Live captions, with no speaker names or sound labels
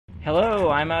Hello,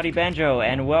 I'm Outy Banjo,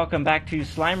 and welcome back to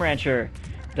Slime Rancher,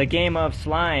 the game of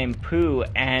slime, poo,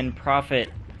 and profit.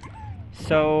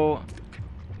 So,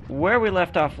 where we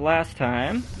left off last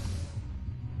time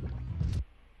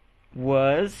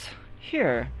was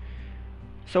here.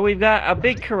 So we've got a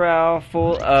big corral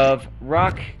full of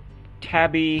rock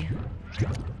tabby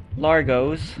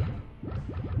largos,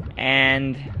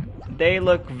 and they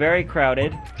look very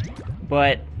crowded,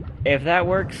 but if that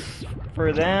works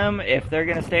for them, if they're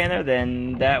gonna stay in there,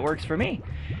 then that works for me.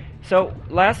 So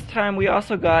last time we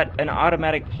also got an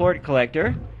automatic plort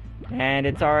collector, and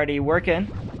it's already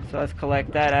working. So let's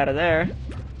collect that out of there.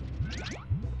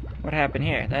 What happened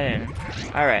here? That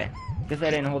didn't. Alright. Guess I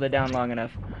didn't hold it down long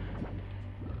enough.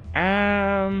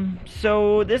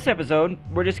 So this episode,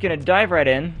 we're just gonna dive right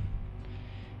in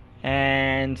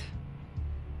and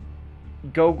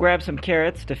go grab some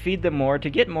carrots to feed them more, to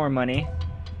get more money.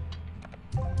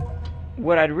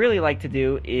 What I'd really like to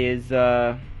do is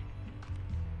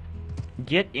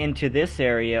get into this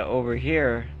area over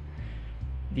here,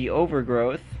 the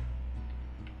overgrowth,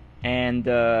 and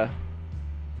the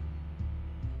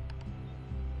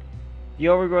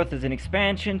overgrowth is an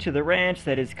expansion to the ranch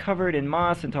that is covered in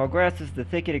moss and tall grasses. The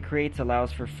thicket it creates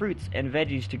allows for fruits and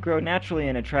veggies to grow naturally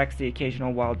and attracts the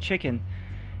occasional wild chicken,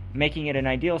 making it an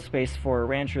ideal space for a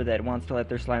rancher that wants to let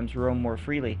their slimes roam more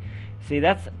freely. See,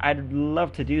 I'd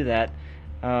love to do that.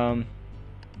 And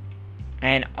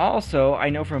also, I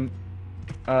know from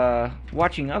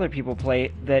watching other people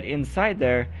play that inside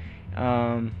there,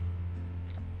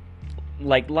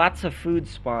 like, lots of food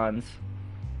spawns.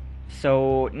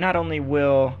 So not only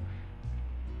will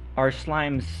our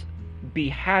slimes be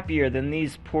happier than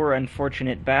these poor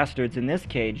unfortunate bastards in this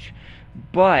cage,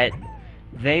 but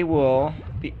they will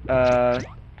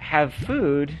have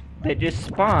food that just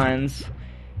spawns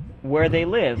where they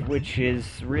live, which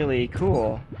is really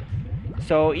cool.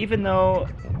 So even though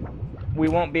we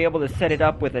won't be able to set it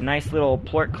up with a nice little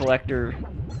plort collector...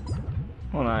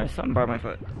 Hold on, something brought my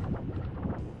foot.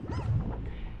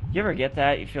 You ever get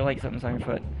that? You feel like something's on your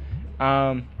foot.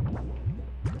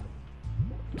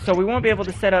 So we won't be able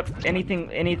to set up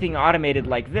anything automated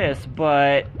like this,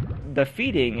 but the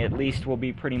feeding at least will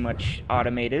be pretty much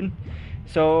automated.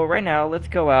 So right now, let's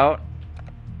go out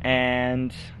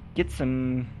and get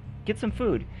some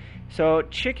food. So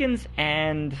chickens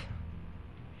and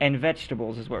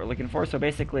vegetables is what we're looking for. So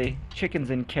basically, chickens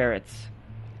and carrots.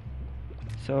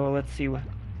 So let's see what...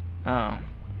 Oh,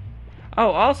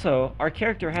 also, our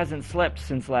character hasn't slept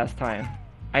since last time.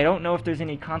 I don't know if there's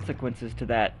any consequences to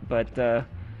that, but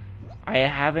I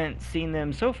haven't seen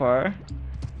them so far.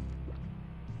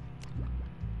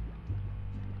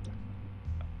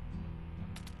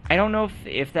 I don't know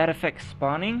if that affects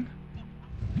spawning.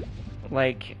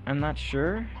 Like, I'm not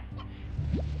sure.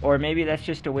 Or maybe that's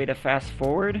just a way to fast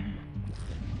forward.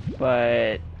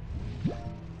 But...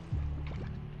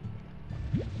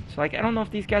 So, like, I don't know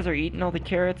if these guys are eating all the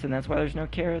carrots and that's why there's no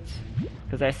carrots.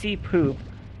 Because I see poop.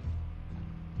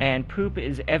 And poop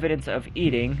is evidence of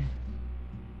eating.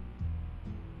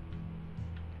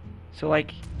 So,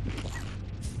 like...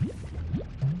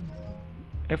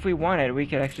 if we wanted, we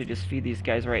could actually just feed these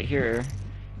guys right here.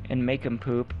 And make them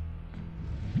poop.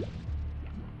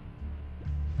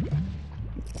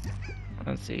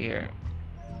 Let's see here.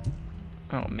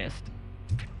 Oh, missed.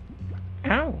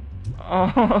 Ow!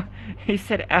 Oh, he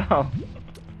said ow.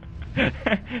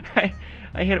 I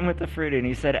hit him with the fruit and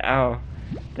he said ow.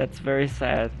 That's very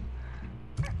sad.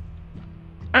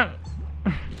 Ow!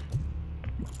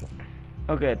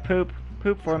 Oh, good. Poop.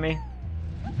 Poop for me.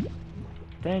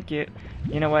 Thank you.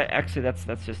 You know what? Actually,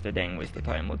 that's just a dang waste of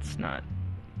time. Let's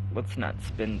not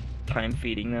spend time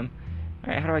feeding them.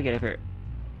 All right, how do I get up here?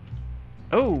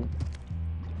 Oh.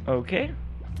 Okay.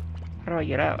 How do I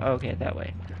get out? Okay, that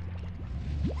way.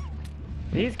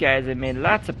 These guys have made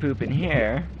lots of poop in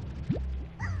here.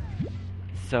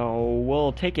 So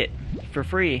we'll take it for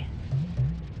free.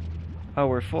 Oh,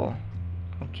 we're full.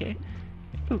 Okay.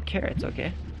 Ooh, carrots,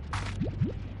 okay.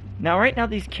 Now, right now,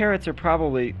 these carrots are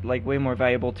probably, like, way more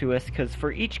valuable to us, because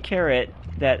for each carrot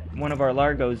that one of our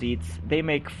largos eats, they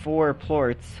make 4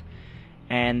 plorts,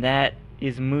 and that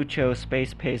is mucho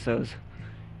space pesos.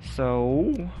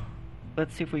 So,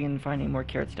 let's see if we can find any more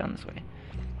carrots down this way.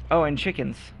 Oh, and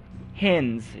chickens.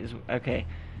 Hens is... okay.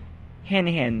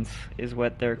 Hens is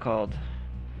what they're called.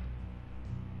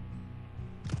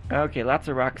 Okay, lots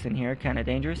of rocks in here. Kind of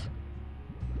dangerous.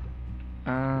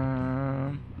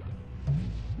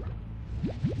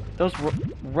 Those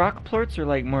rock plorts are,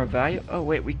 like, more value... oh,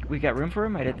 wait, we got room for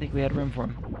them? I didn't think we had room for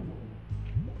them.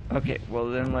 Okay, well,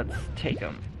 then let's take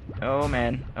them. Oh,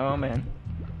 man. Oh, man.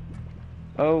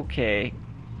 Okay.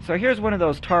 So here's one of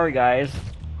those Tarr guys.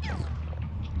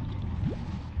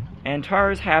 And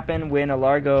Tarrs happen when a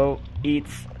largo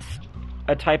eats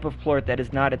a type of plort that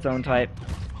is not its own type.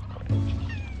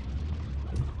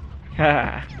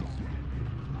 Haha.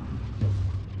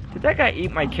 Did that guy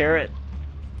eat my carrot?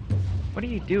 What are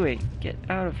you doing? Get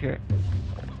out of here.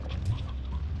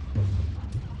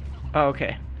 Oh,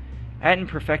 okay. I hadn't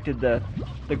perfected the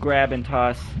grab and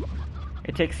toss.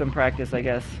 It takes some practice, I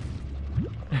guess.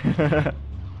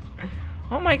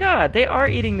 Oh my god, they are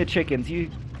eating the chickens.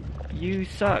 You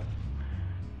suck.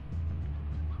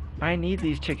 I need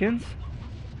these chickens.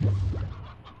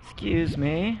 Excuse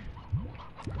me.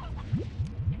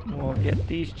 We'll get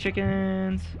these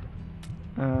chickens.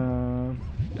 Oh,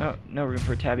 no room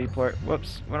for tabby plort.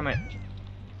 Whoops, what am I...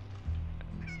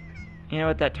 You know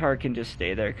what, that Tarr can just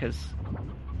stay there, because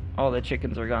all the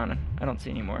chickens are gone. I don't see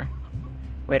any more.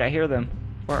 Wait, I hear them.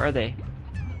 Where are they?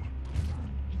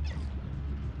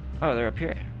 Oh, they're up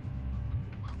here.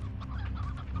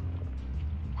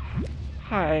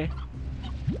 Hi.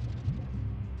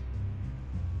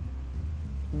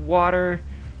 Water.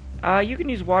 You can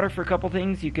use water for a couple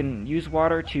things. You can use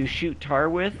water to shoot Tarr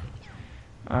with.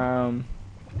 We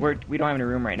don't have any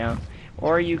room right now.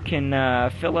 Or you can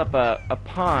fill up a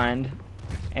pond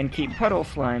and keep puddle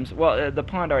slimes. Well, the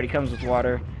pond already comes with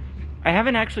water. I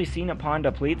haven't actually seen a pond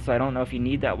deplete, so I don't know if you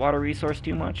need that water resource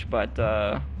too much,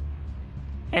 but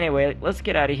anyway, let's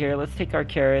get out of here. Let's take our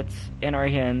carrots and our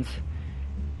hens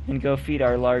and go feed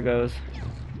our largos.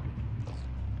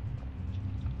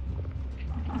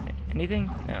 Anything?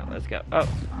 No, let's go.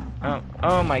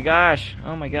 Oh my gosh.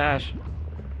 Oh my gosh.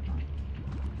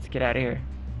 Let's get out of here.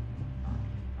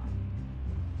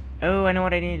 Oh, I know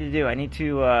what I need to do. I need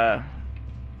to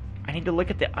look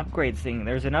at the upgrades thing.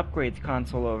 There's an upgrades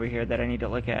console over here that I need to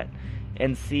look at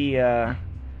and see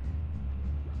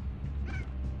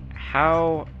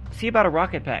see about a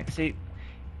rocket pack. See,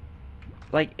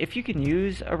 like, if you can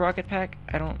use a rocket pack,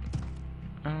 I don't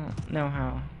know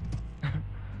how.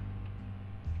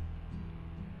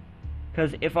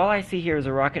 Because if all I see here is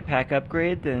a rocket pack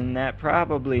upgrade, then that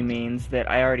probably means that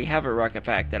I already have a rocket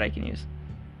pack that I can use.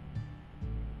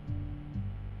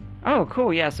 Oh,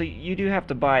 cool, yeah, so you do have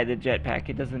to buy the jetpack.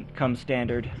 It doesn't come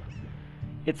standard.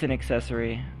 It's an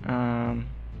accessory.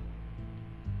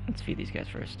 Let's feed these guys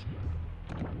first.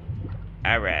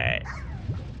 Alright.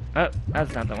 Oh,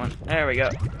 that's not the one. There we go.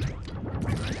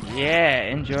 Yeah,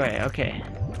 enjoy. Okay.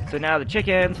 So now the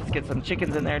chickens. Let's get some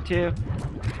chickens in there, too.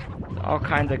 All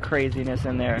kinds of craziness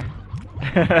in there.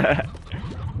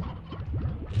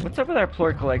 What's up with our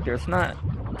plort collector? It's not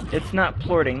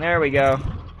plorting. There we go.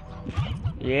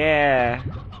 Yeah.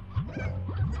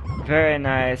 Very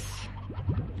nice.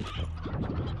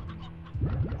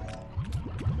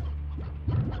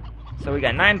 So we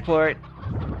got 9 plort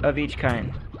of each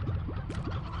kind.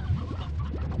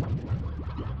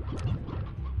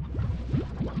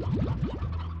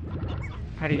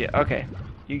 How do you... Okay.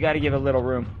 You gotta give a little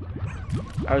room.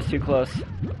 I was too close.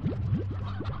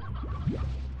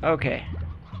 Okay.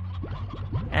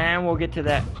 And we'll get to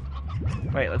that.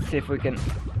 Wait, let's see if we can...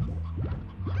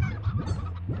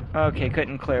 Okay,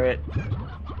 couldn't clear it.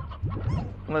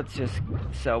 Let's just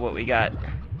sell what we got.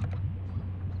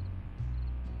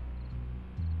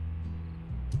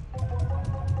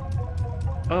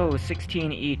 Oh,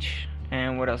 16 each.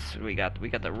 And what else do we got? We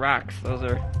got the rocks. Those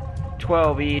are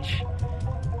 12 each.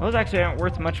 Those actually aren't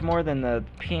worth much more than the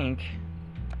pink.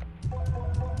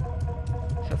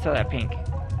 So let's sell that pink.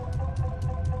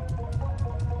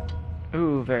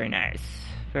 Ooh, very nice.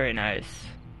 Very nice.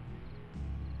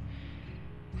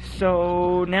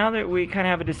 So now that we kind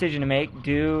of have a decision to make,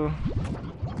 do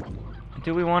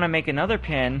we want to make another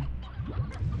pen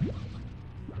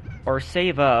or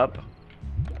save up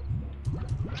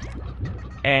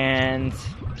and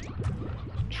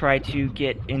try to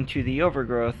get into the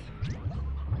overgrowth?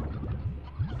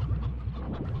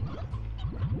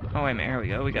 Oh, wait a minute, here we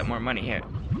go. We got more money here.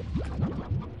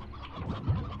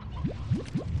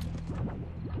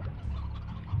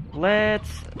 Let's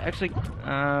actually,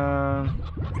 let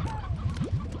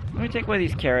me take away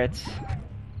these carrots.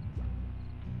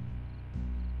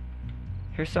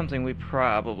 Here's something we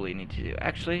probably need to do.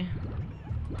 Actually,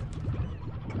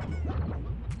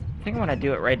 I think I want to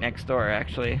do it right next door,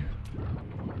 actually.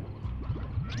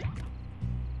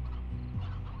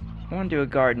 I want to do a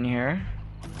garden here.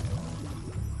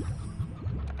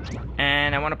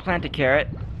 And I want to plant a carrot.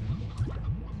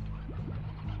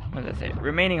 What does that say?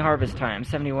 Remaining harvest time,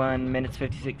 71 minutes,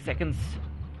 56 seconds.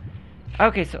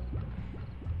 Okay, so...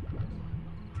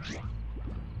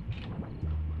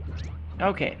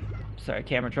 Okay. Sorry,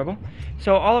 camera trouble.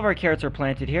 So all of our carrots are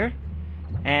planted here.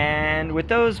 And with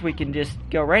those, we can just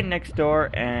go right next door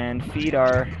and feed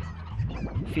our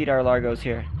largos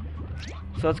here.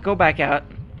 So let's go back out.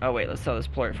 Oh wait, let's sell this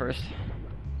plort first.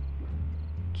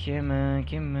 Come on,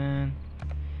 come on.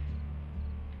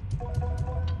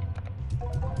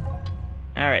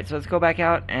 Alright, so let's go back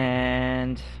out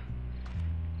and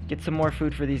get some more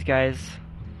food for these guys.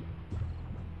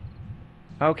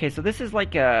 Okay, so this is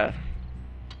like a...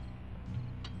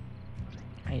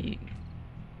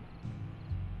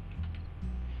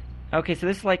 Okay, so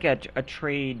this is like a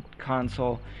trade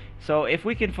console. So if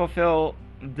we can fulfill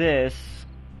this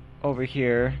over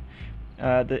here,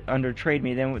 under trade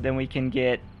me, then we can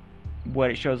get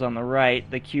what it shows on the right: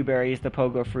 the Q berries, the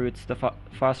pogo fruits, the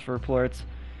phosphor plorts.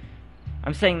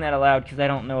 I'm saying that aloud because I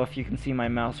don't know if you can see my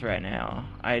mouse right now.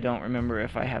 I don't remember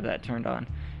if I have that turned on.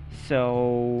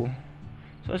 So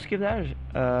let's give that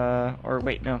or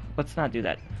wait, no, let's not do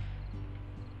that.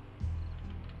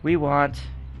 We want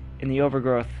in the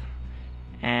overgrowth,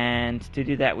 and to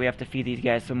do that we have to feed these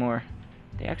guys some more.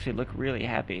 They actually look really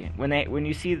happy. When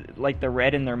you see like the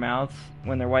red in their mouths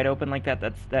when they're wide open like that,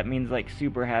 that means like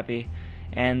super happy,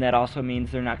 and that also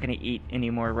means they're not going to eat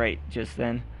anymore right just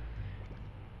then.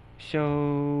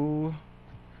 So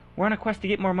we're on a quest to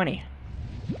get more money.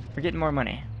 We're getting more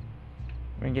money.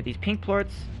 We're gonna get these pink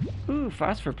plorts. Ooh,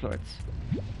 phosphor plorts.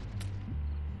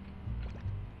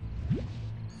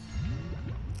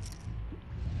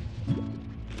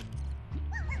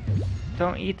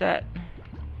 Don't eat that.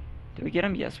 Did we get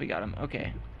them? Yes, we got them.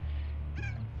 Okay.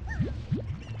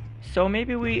 So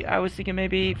maybe I was thinking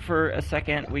maybe for a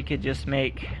second we could just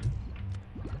make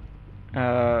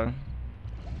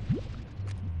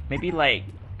maybe like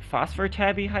phosphor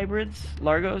tabby hybrids,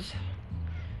 largos.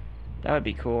 That would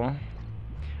be cool.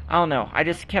 I don't know. I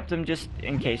just kept them just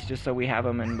in case, just so we have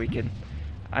them and we could.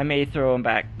 I may throw them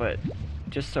back, but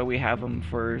just so we have them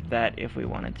for that if we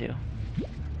wanted to.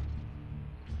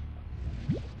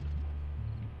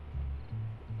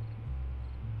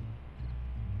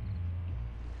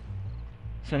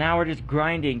 So now we're just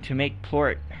grinding to make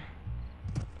plort.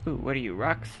 Ooh, what are you,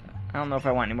 rocks? I don't know if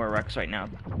I want any more rocks right now.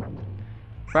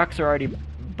 Rocks are already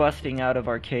busting out of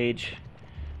our cage,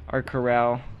 our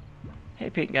corral. Hey,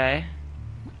 pink guy.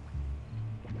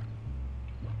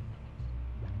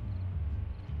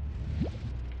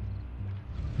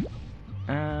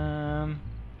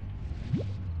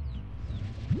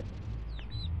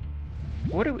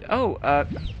 What do we... Oh,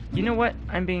 you know what?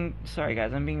 Sorry,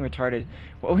 guys. I'm being retarded.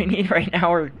 What we need right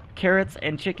now are carrots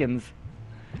and chickens.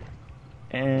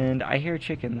 And I hear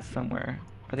chickens somewhere.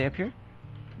 Are they up here?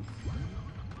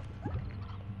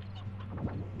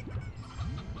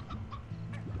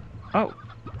 Oh,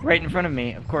 right in front of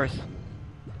me, of course.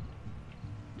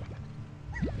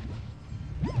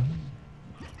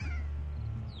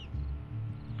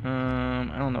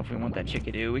 I don't know if we want that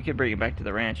chickadee. We could bring it back to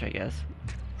the ranch, I guess.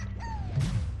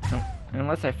 Oh,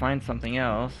 unless I find something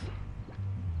else.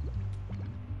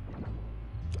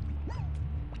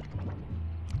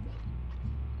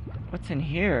 What's in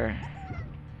here?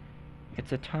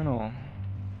 It's a tunnel.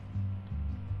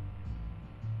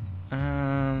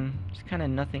 There's kind of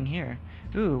nothing here.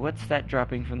 Ooh, what's that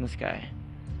dropping from the sky?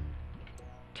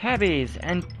 Tabbies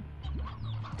and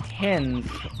hens.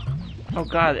 Oh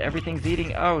god, everything's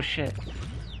eating. Oh shit.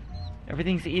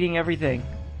 Everything's eating everything.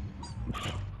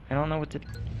 I don't know what to...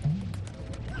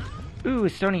 Ooh, a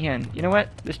stony hen. You know what?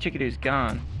 This chickadee's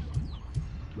gone.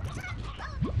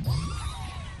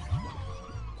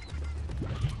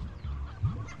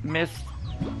 Missed.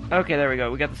 Okay, there we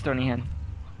go. We got the stony hen.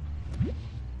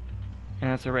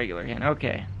 And that's a regular hen.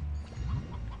 Okay.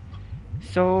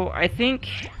 So, I think...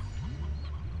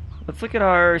 Let's look at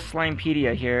our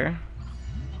Slimepedia here.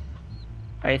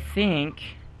 I think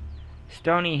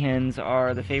stony hens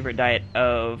are the favorite diet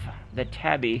of the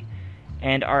tabby,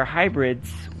 and our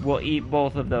hybrids will eat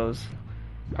both of those.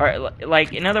 Alright,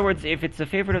 like, in other words, if it's a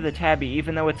favorite of the tabby,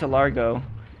 even though it's a largo,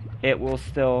 it will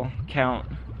still count.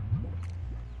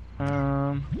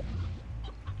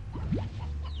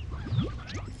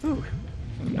 Ooh,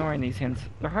 ignoring these hens.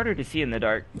 They're harder to see in the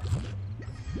dark.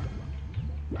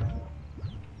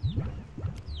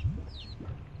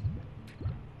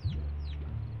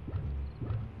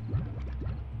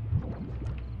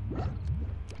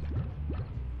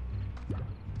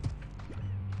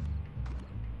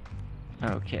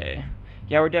 Okay.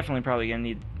 Yeah, we're definitely probably gonna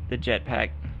need the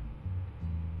jetpack.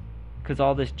 Cause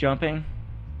all this jumping,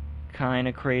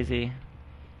 kinda crazy.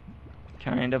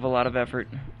 Kind of a lot of effort.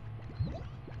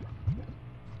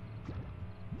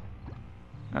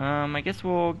 I guess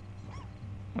we'll...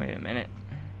 Wait a minute.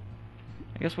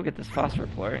 I guess we'll get this phosphor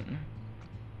plort.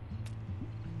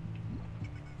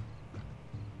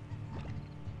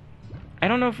 I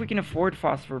don't know if we can afford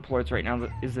phosphor plorts right now,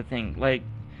 is the thing. Like,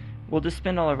 we'll just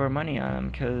spend all of our money on them,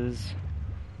 because...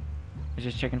 It's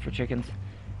just chicken for chickens.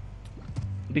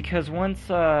 Because once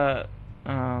the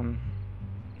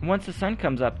sun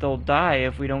comes up, they'll die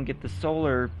if we don't get the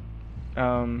solar...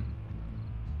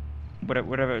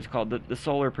 whatever it's called, the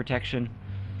solar protection.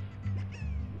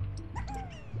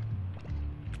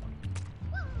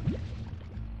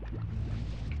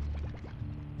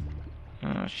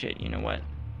 Oh shit, you know what?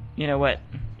 You know what?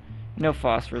 No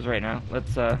phosphors right now.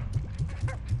 Let's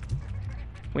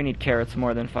we need carrots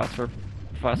more than phosphor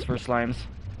slimes.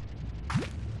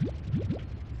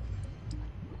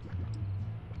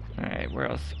 Alright, where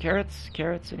else? Carrots?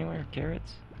 Carrots anywhere?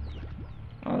 Carrots?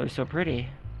 Oh, they're so pretty.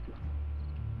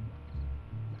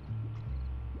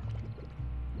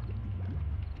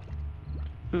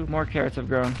 Ooh, more carrots have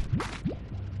grown.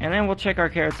 And then we'll check our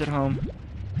carrots at home.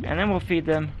 And then we'll feed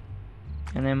them.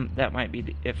 And then that might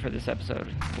be it for this episode.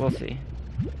 We'll see.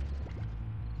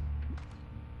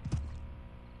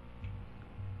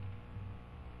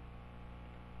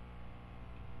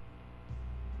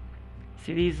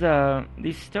 See,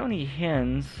 these stony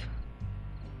hens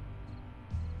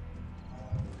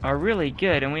are really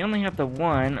good, and we only have the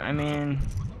one. I mean,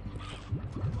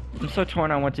 I'm so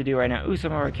torn on what to do right now. Ooh,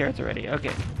 some of our carrots are ready.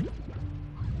 Okay.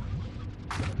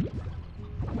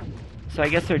 So I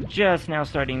guess they're just now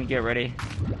starting to get ready.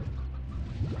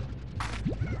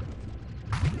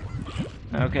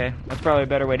 Okay, that's probably a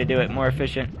better way to do it, more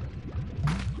efficient.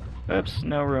 Oops,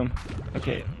 no room.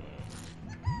 Okay.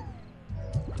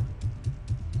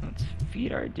 Let's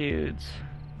feed our dudes.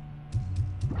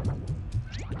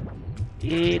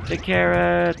 Eat the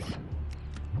carrots.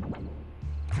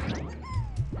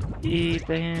 Eat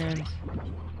the hens.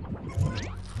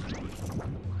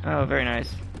 Oh, very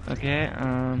nice. Okay,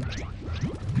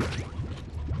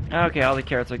 okay, all the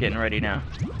carrots are getting ready now.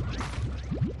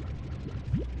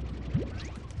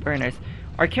 Very nice.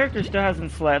 Our character still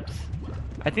hasn't slept.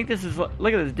 I think this is,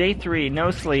 look at this, day 3,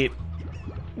 no sleep.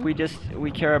 We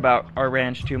care about our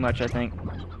ranch too much, I think.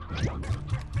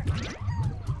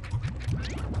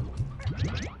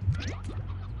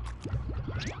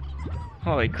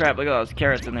 Holy crap, look at all those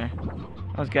carrots in there.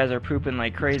 Those guys are pooping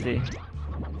like crazy.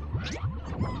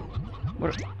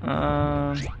 What,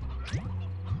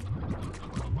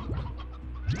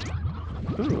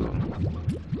 ooh.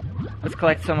 Let's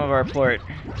collect some of our plort.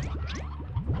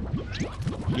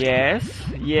 Yes,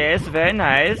 yes, very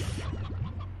nice.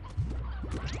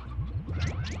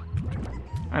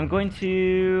 I'm going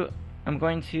to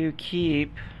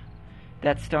keep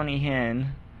that stony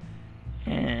hen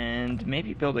and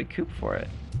maybe build a coop for it.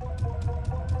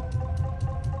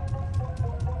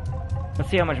 Let's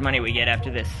see how much money we get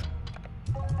after this.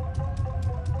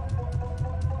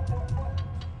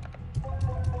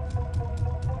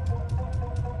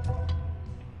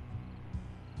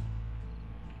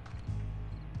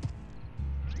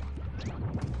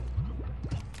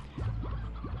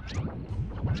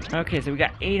 Okay, so we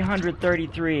got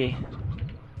 833.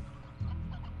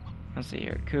 Let's see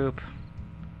here, Coop.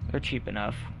 They're cheap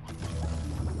enough.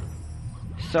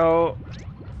 So,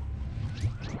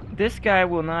 this guy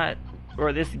will not,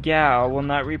 or this gal will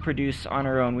not reproduce on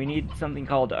her own. We need something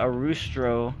called a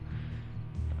roostro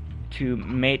to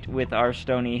mate with our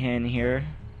stony hen here.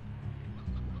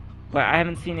 But I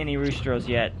haven't seen any roostros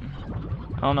yet.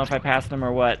 I don't know if I passed them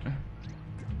or what.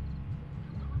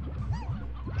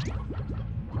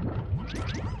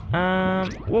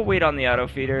 We'll wait on the auto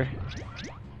feeder.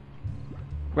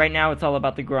 Right now it's all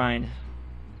about the grind.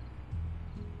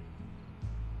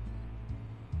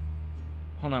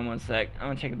 Hold on one sec. I'm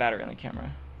gonna check the battery on the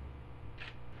camera.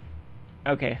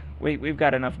 Okay, we've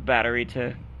got enough battery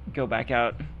to go back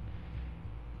out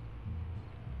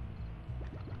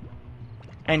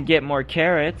and get more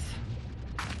carrots.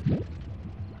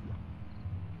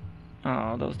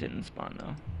 Oh, those didn't spawn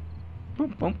though.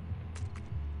 Boom, boom.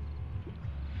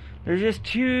 There's just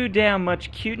too damn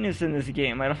much cuteness in this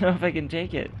game. I don't know if I can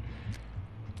take it.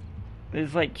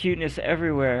 There's like cuteness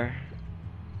everywhere.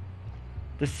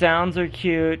 The sounds are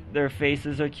cute. Their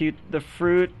faces are cute. The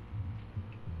fruit,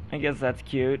 I guess that's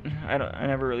cute. I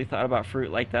never really thought about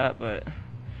fruit like that, but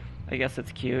I guess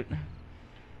it's cute.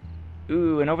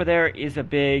 Ooh, and over there is a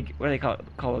big, what do they call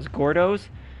those? Gordos?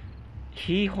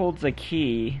 He holds a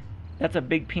key. That's a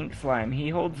big pink slime. He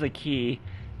holds a key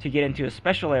to get into a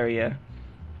special area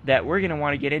that we're going to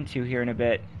want to get into here in a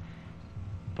bit.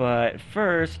 But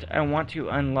first, I want to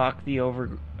unlock the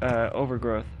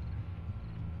overgrowth.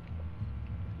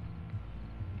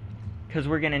 Because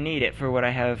we're going to need it for what I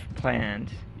have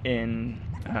planned in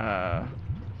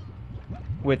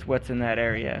with what's in that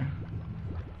area.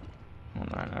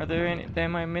 Hold on. Are there any?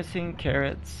 Am I missing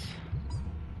carrots?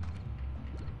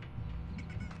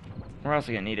 We're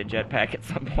also gonna need a jetpack at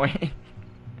some point.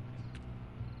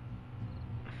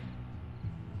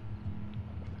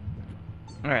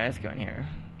 Alright, let's go in here.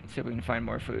 Let's see if we can find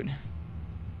more food.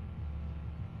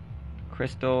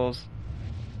 Crystals.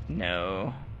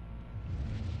 No.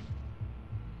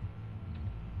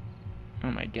 Oh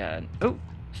my god. Oh!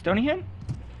 Stony hen?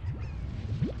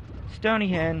 Stony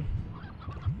hen.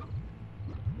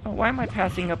 Oh, why am I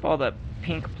passing up all the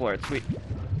pink plorts?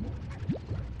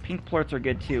 Pink plorts are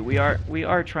good too. We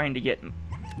are trying to get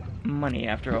money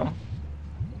after all.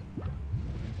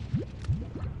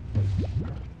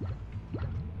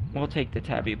 We'll take the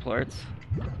tabby plorts.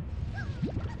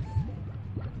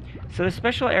 So the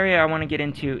special area I want to get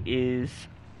into is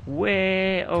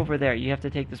way over there. You have to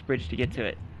take this bridge to get to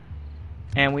it.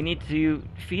 And we need to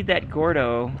feed that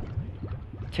Gordo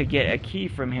to get a key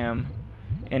from him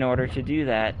in order to do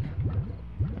that.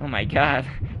 Oh my god,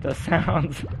 those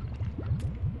sounds.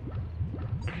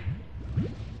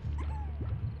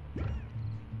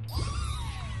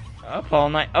 Up all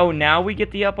night. Oh, now we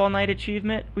get the up all night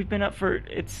achievement? We've been up for,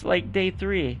 it's like day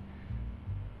 3.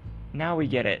 Now we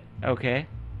get it. Okay.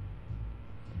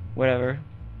 Whatever.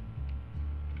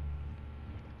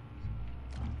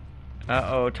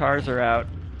 Uh-oh, Tarrs are out.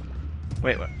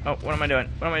 Wait, what? Oh, what am I doing?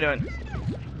 What am I doing?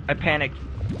 I panicked.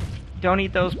 Don't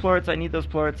eat those plorts. I need those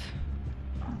plorts.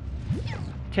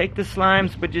 Take the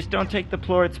slimes, but just don't take the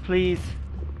plorts, please.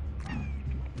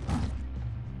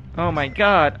 Oh my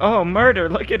god. Oh, murder.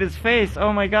 Look at his face.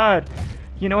 Oh my god.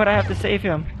 You know what? I have to save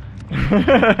him.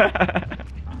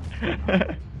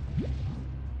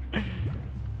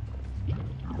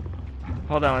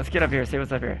 Hold on. Let's get up here. See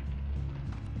what's up here.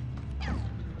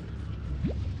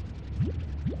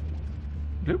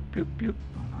 Bloop, bloop, bloop.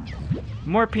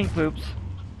 More pink poops.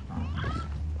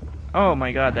 Oh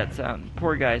my god, that sound.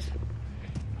 Poor guys.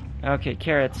 Okay,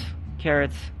 carrots.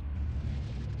 Carrots.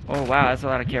 Oh wow, that's a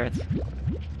lot of carrots.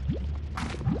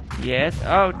 Yes.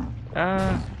 Oh,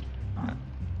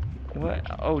 what?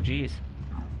 Oh jeez.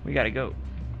 We gotta go.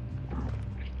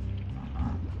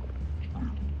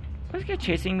 Was this guy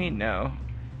chasing me? No.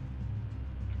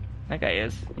 That guy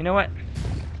is. You know what?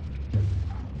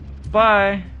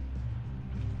 Bye.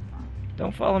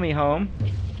 Don't follow me home.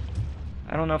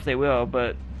 I don't know if they will,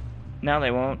 but now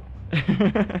they won't.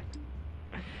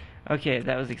 Okay,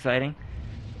 that was exciting.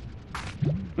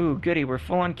 Ooh, goody, we're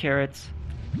full on carrots.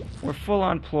 We're full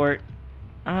on plort.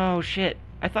 Oh, shit.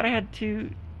 I thought I had 2...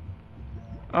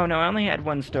 Oh, no, I only had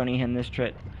 1 stony hen this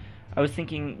trip. I was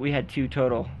thinking we had 2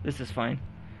 total. This is fine.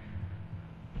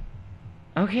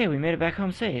 Okay, we made it back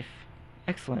home safe.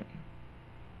 Excellent.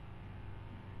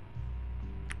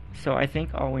 So I think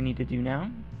all we need to do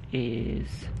now is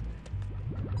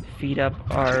feed up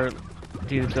our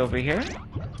dudes over here.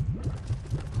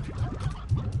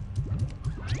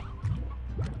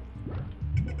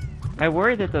 I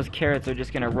worry that those carrots are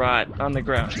just gonna rot on the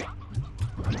ground.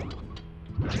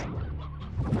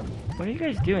 What are you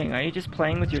guys doing? Are you just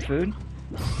playing with your food?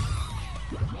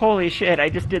 Holy shit, I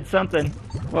just did something.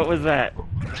 What was that?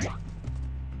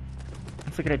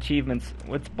 Let's look at achievements.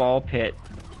 What's ball pit?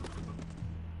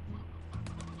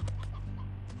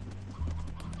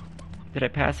 Did I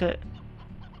pass it?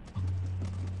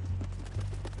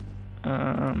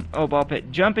 Oh, ball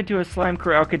pit. Jump into a slime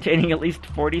corral containing at least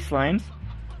 40 slimes?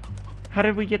 How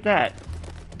did we get that?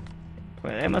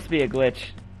 Well, that must be a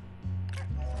glitch.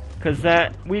 Cause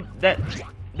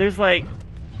there's like,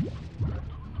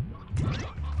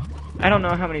 I don't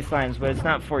know how many slimes, but it's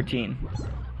not 14.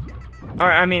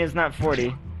 Or, I mean, it's not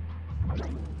 40.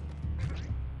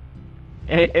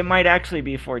 It might actually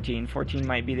be 14. 14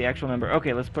 might be the actual number.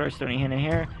 Okay, let's put our stony hen in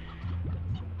here.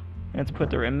 Let's put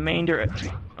the remainder...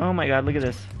 Oh my god, look at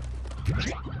this.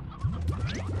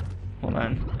 Hold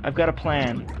on. I've got a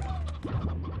plan.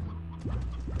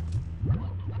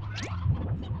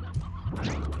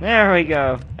 There we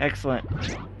go. Excellent.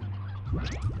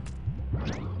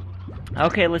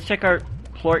 Okay, let's check our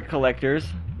plort collectors.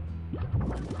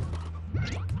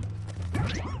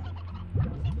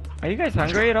 Are you guys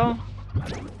hungry at all?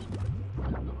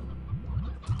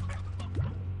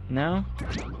 No?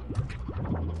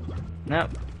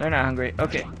 Nope, they're not hungry.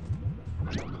 Okay.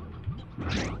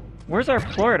 Where's our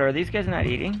plort? Are these guys not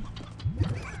eating?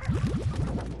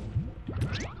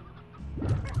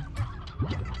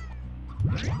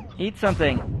 Eat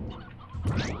something.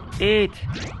 Eat.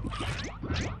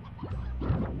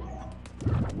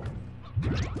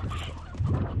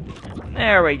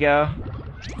 There we go.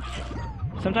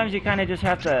 Sometimes you kind of just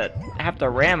have to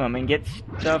ram them and get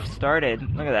stuff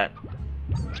started. Look at that.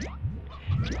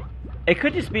 It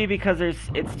could just be because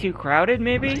it's too crowded,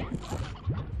 maybe?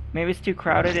 Maybe it's too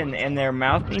crowded and their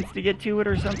mouth needs to get to it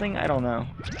or something? I don't know.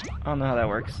 I don't know how that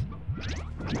works.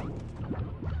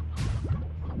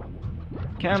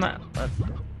 Come on.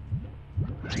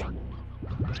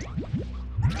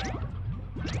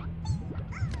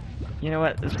 You know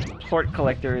what? This plort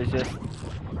collector is just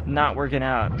not working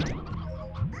out.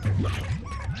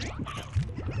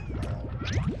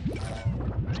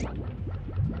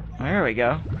 There we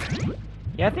go.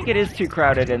 Yeah, I think it is too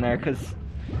crowded in there, because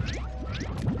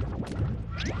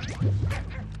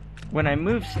when I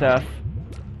move stuff,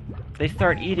 they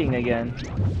start eating again.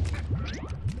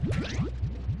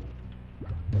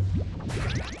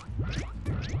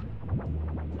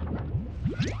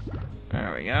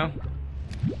 There we go.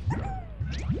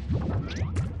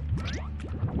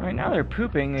 Right now they're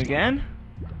pooping again.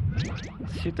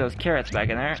 Let's shoot those carrots back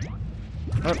in there.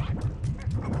 Oh.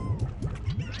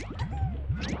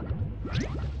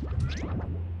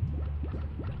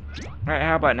 Alright,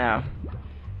 how about now?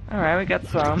 Alright, we got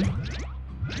some.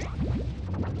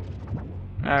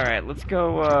 Alright, let's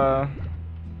go,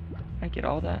 I get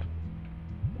all that?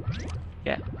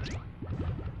 Yeah.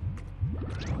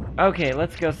 Okay,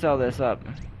 let's go sell this up.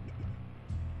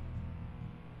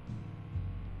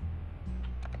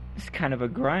 It's kind of a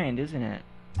grind, isn't it?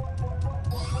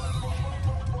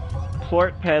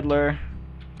 Plort peddler.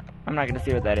 I'm not gonna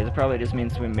see what that is. It probably just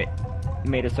means we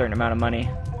made a certain amount of money.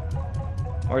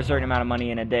 Or a certain amount of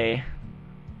money in a day.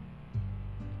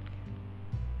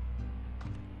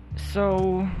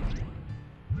 So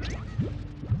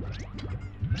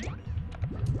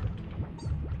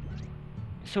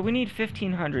we need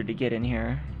 1,500 to get in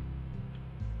here.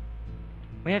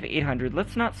 We have 800.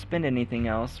 Let's not spend anything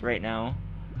else right now.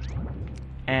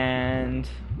 And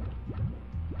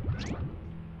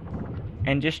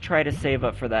just try to save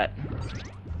up for that.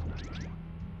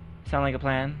 Sound like a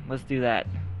plan? Let's do that.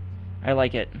 I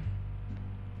like it.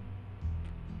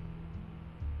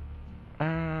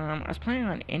 I was planning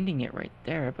on ending it right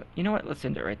there, but you know what? Let's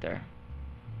end it right there.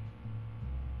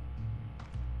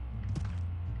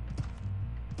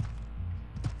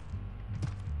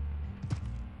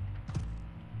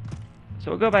 So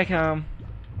we'll go back home.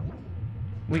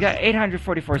 We got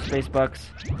 844 space bucks.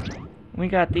 We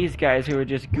got these guys who are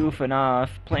just goofing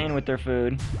off, playing with their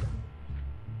food.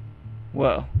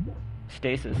 Whoa.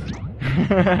 Stasis.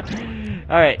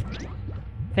 Alright.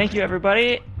 Thank you,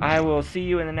 everybody. I will see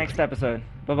you in the next episode.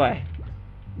 Bye-bye.